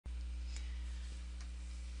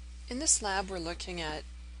In this lab, we're looking at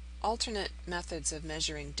alternate methods of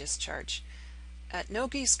measuring discharge. At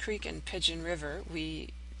Nogeese Creek and Pigeon River,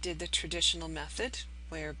 we did the traditional method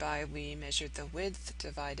whereby we measured the width,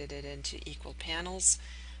 divided it into equal panels,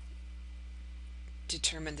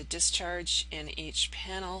 determined the discharge in each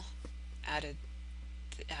panel, added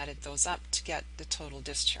those up to get the total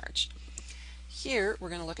discharge. Here we're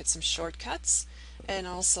going to look at some shortcuts and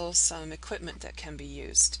also some equipment that can be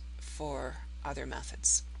used for other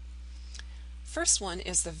methods. First one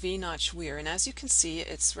is the V-notch weir, and as you can see,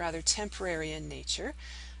 it's rather temporary in nature.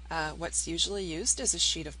 What's usually used is a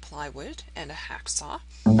sheet of plywood and a hacksaw,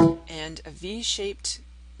 and a V-shaped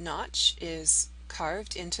notch is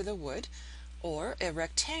carved into the wood, or a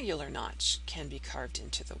rectangular notch can be carved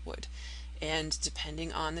into the wood, and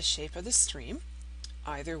depending on the shape of the stream,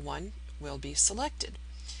 either one will be selected.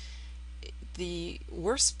 The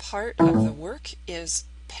worst part of the work is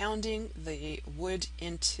pounding the wood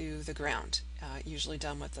into the ground, usually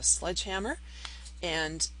done with a sledgehammer,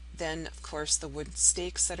 and then of course the wood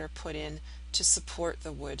stakes that are put in to support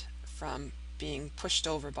the wood from being pushed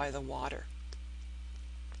over by the water.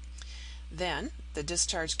 Then the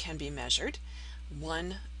discharge can be measured.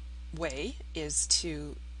 One way is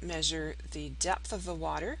to measure the depth of the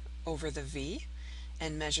water over the V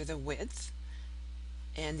and measure the width,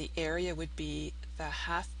 and the area would be the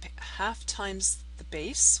half times the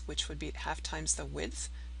base, which would be half times the width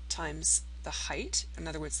times the height, in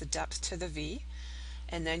other words the depth to the V,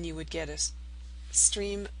 and then you would get a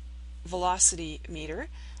stream velocity meter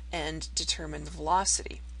and determine the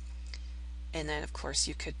velocity, and then of course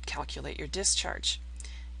you could calculate your discharge.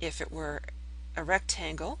 If it were a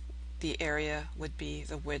rectangle, the area would be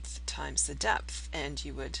the width times the depth, and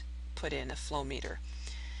you would put in a flow meter.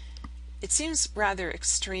 It seems rather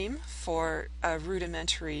extreme for a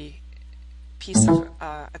rudimentary piece of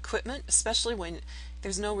equipment, especially when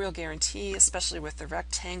there's no real guarantee, especially with the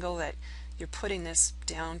rectangle, that you're putting this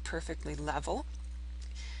down perfectly level.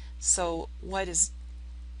 So what is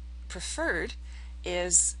preferred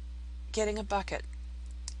is getting a bucket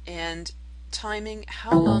and timing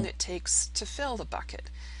how long it takes to fill the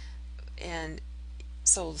bucket. And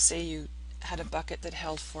so say you had a bucket that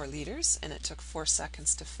held 4 liters and it took 4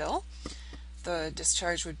 seconds to fill, the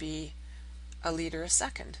discharge would be a liter a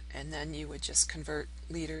second, and then you would just convert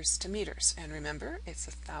liters to meters. And remember, it's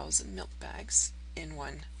 1,000 milk bags in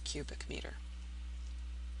 1 cubic meter.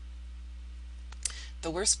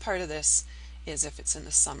 The worst part of this is if it's in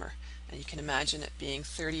the summer, and you can imagine it being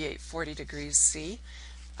 38-40 degrees C,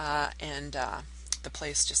 and the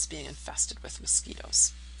place just being infested with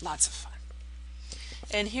mosquitoes. Lots of fun.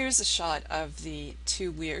 And here's a shot of the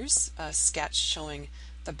 2 weirs, a sketch showing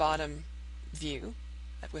the bottom view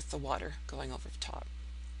with the water going over the top.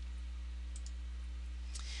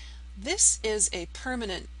 This is a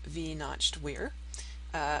permanent V-notched weir,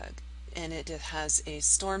 and it has a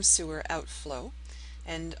storm sewer outflow,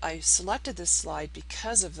 and I selected this slide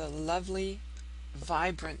because of the lovely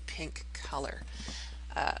vibrant pink color.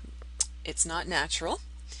 It's not natural,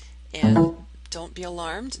 and don't be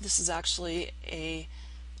alarmed, this is actually a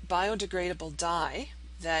biodegradable dye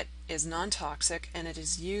that is non-toxic, and it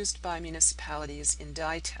is used by municipalities in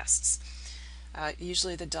dye tests.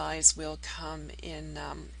 Usually the dyes will come in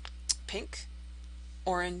pink,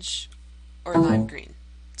 orange, or lime green,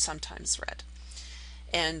 sometimes red.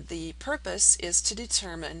 And the purpose is to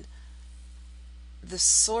determine the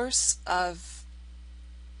source of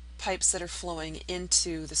pipes that are flowing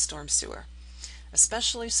into the storm sewer,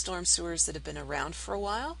 especially storm sewers that have been around for a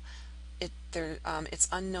while. It's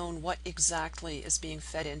unknown what exactly is being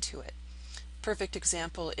fed into it. Perfect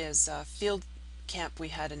example is a field camp we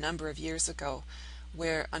had a number of years ago,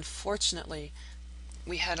 where unfortunately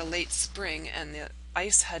we had a late spring and the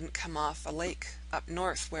ice hadn't come off a lake up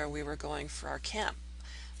north where we were going for our camp.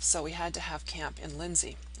 So we had to have camp in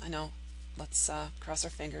Lindsay. I know, let's cross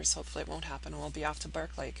our fingers, hopefully it won't happen and we'll be off to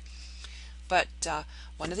Bark Lake. But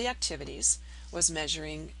one of the activities was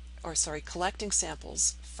collecting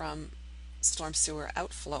samples from storm sewer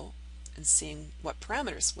outflow and seeing what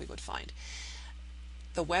parameters we would find.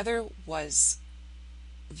 The weather was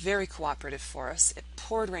very cooperative for us. It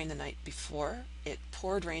poured rain the night before, it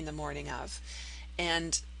poured rain the morning of,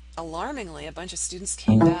 and alarmingly a bunch of students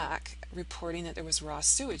came back reporting that there was raw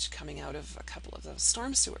sewage coming out of a couple of those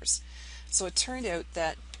storm sewers. So it turned out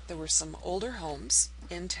that there were some older homes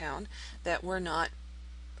in town that were not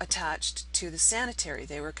attached to the sanitary.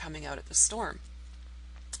 They were coming out at the storm.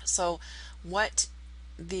 So what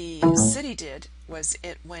the city did was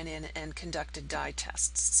it went in and conducted dye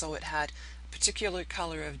tests. So it had a particular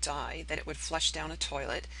color of dye that it would flush down a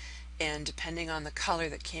toilet, and depending on the color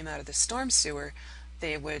that came out of the storm sewer,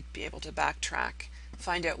 they would be able to backtrack,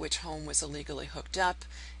 find out which home was illegally hooked up,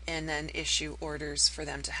 and then issue orders for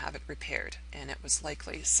them to have it repaired. And it was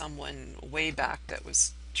likely someone way back that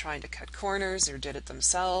was trying to cut corners, or did it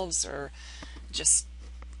themselves, or just,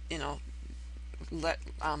 you know,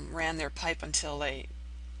 ran their pipe until they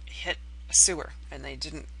hit a sewer, and they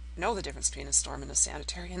didn't know the difference between a storm and a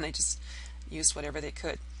sanitary, and they just used whatever they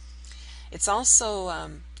could. It's also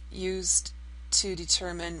used to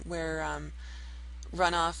determine where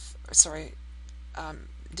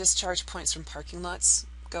discharge points from parking lots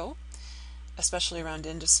go, especially around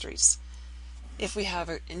industries. If we have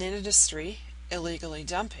an industry illegally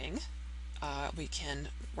dumping, we can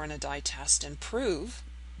run a dye test and prove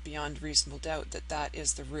beyond reasonable doubt that that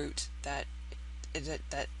is the route that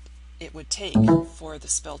it would take for the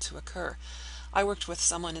spill to occur. I worked with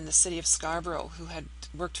someone in the city of Scarborough who had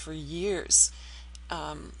worked for years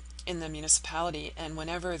in the municipality, and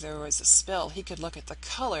whenever there was a spill, he could look at the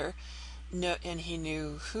color and he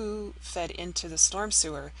knew who fed into the storm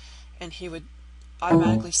sewer, and he would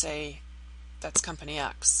automatically say, that's company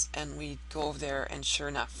X, and we'd go over there, and sure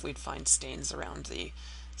enough, we'd find stains around the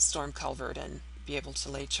storm culvert and be able to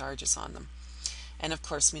lay charges on them. And of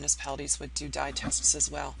course, municipalities would do dye tests as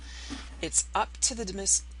well. It's up to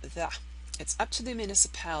the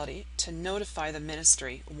municipality to notify the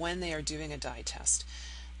ministry when they are doing a dye test.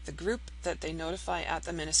 The group that they notify at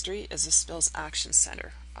the ministry is the Spills Action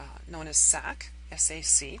Center, known as SAC,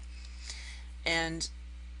 S-A-C, and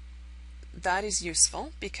that is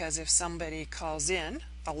useful because if somebody calls in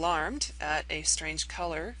alarmed at a strange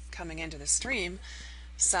color coming into the stream,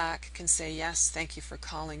 SAC can say, yes, thank you for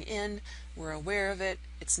calling in, we're aware of it,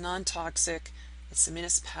 it's non-toxic, it's the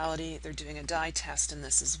municipality, they're doing a dye test, and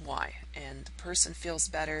this is why. And the person feels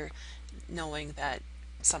better knowing that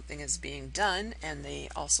something is being done, and they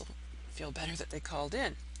also feel better that they called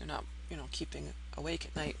in. They're not, keeping awake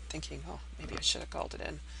at night thinking, oh, maybe I should have called it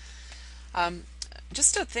in.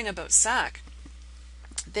 Just a thing about SAC,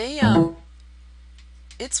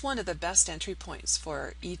 it's one of the best entry points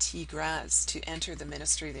for ET grads to enter the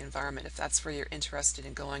Ministry of the Environment. If that's where you're interested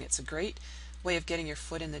in going, it's a great way of getting your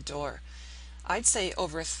foot in the door. I'd say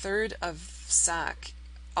over a third of SAC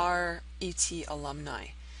are ET alumni.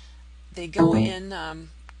 They go in,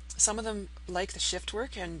 some of them like the shift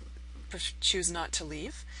work and choose not to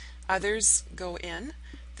leave. Others go in,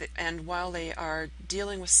 and while they are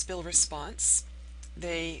dealing with spill response,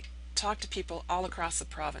 they talk to people all across the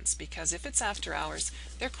province, because if it's after hours,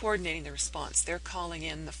 they're coordinating the response. They're calling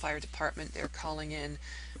in the fire department, they're calling in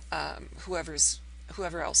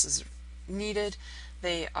whoever else is needed.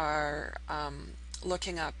 They are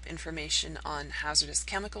looking up information on hazardous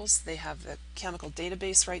chemicals. They have the chemical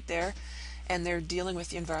database right there, and they're dealing with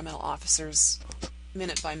the environmental officers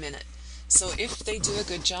minute by minute. So if they do a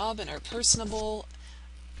good job and are personable,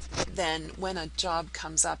 then when a job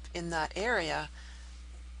comes up in that area,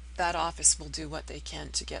 that office will do what they can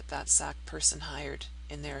to get that SAC person hired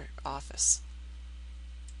in their office.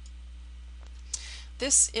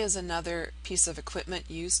 This is another piece of equipment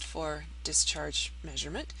used for discharge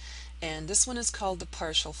measurement, and this one is called the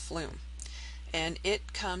partial flume, and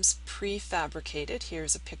it comes prefabricated.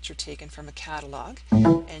 Here's a picture taken from a catalog,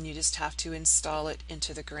 and you just have to install it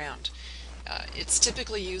into the ground. It's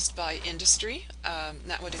typically used by industry.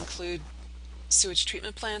 That would include sewage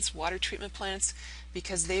treatment plants, water treatment plants,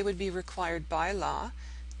 because they would be required by law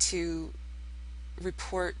to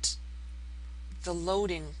report the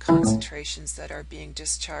loading concentrations that are being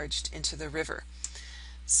discharged into the river.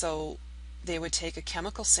 So they would take a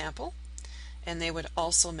chemical sample, and they would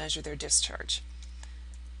also measure their discharge.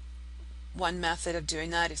 One method of doing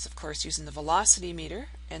that is, of course, using the velocity meter,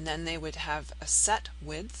 and then they would have a set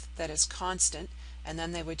width that is constant, and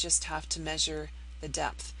then they would just have to measure the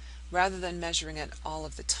depth. Rather than measuring it all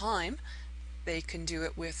of the time, they can do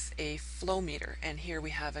it with a flow meter, and here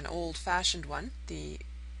we have an old-fashioned one, the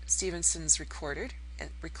Stevenson's recorder.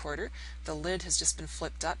 The lid has just been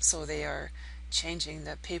flipped up, so they are changing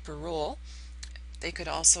the paper roll. They could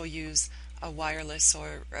also use a wireless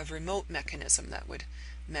or a remote mechanism that would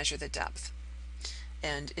measure the depth.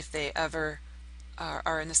 And if they ever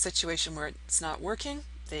are in a situation where it's not working,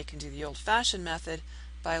 they can do the old-fashioned method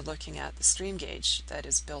by looking at the stream gauge that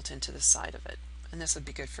is built into the side of it. And this would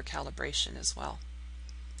be good for calibration as well.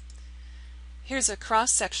 Here's a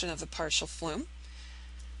cross-section of the partial flume.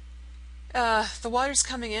 The water's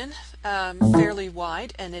coming in fairly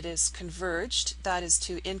wide, and it is converged. That is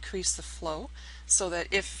to increase the flow, so that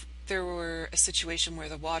if there were a situation where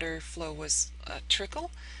the water flow was a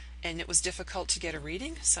trickle and it was difficult to get a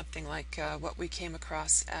reading, something like what we came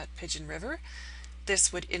across at Pigeon River,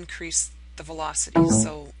 this would increase the velocity.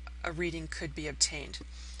 So a reading could be obtained.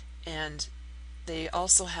 And they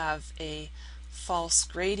also have a false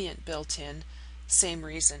gradient built in, same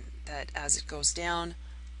reason, that as it goes down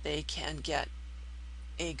they can get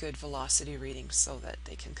a good velocity reading so that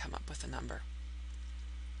they can come up with a number.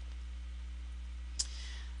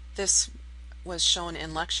 This was shown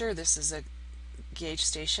in lecture. This is a gauge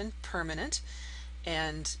station, permanent,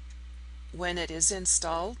 and when it is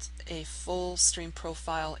installed, a full stream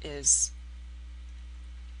profile is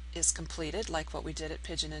completed, like what we did at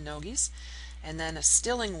Pigeon and Nogie's, and then a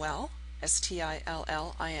stilling well,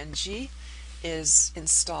 STILLING, is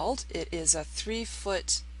installed. It is a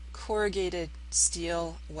 3-foot corrugated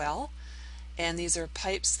steel well, and these are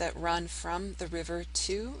pipes that run from the river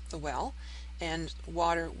to the well, and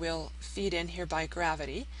water will feed in here by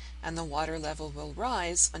gravity, and the water level will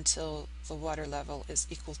rise until the water level is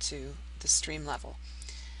equal to the stream level.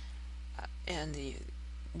 And the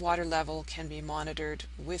water level can be monitored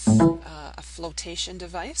with a flotation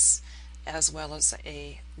device as well as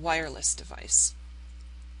a wireless device.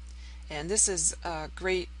 And this is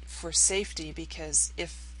great for safety, because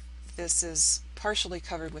if this is partially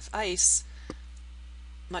covered with ice,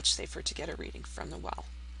 much safer to get a reading from the well.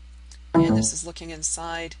 And this is looking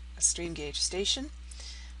inside a stream gauge station.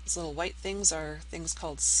 These little white things are things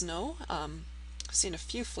called snow. I've seen a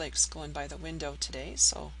few flakes going by the window today,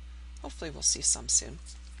 so hopefully we'll see some soon.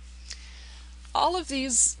 All of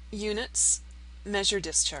these units measure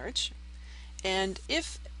discharge, and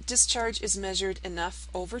if discharge is measured enough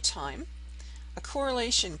over time, a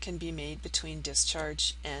correlation can be made between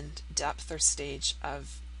discharge and depth or stage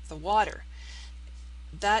of the water.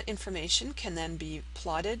 That information can then be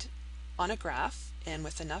plotted on a graph, and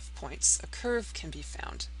with enough points a curve can be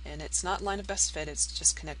found, and it's not line of best fit, it's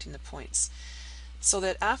just connecting the points, so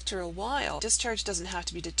that after a while discharge doesn't have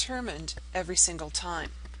to be determined every single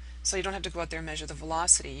time. So you don't have to go out there and measure the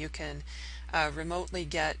velocity. You can remotely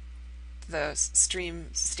get the stream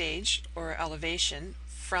stage or elevation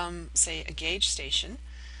from, say, a gauge station,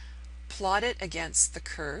 plot it against the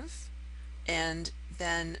curve, and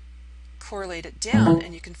then correlate it down,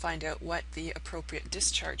 and you can find out what the appropriate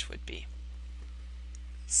discharge would be.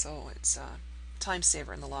 So it's a time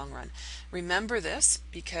saver in the long run. Remember this,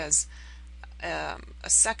 because a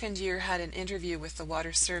second year had an interview with the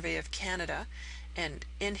Water Survey of Canada, and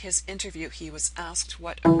in his interview he was asked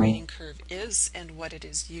what a rating curve is and what it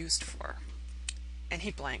is used for. And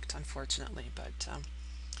he blanked, unfortunately, but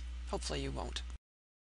hopefully you won't.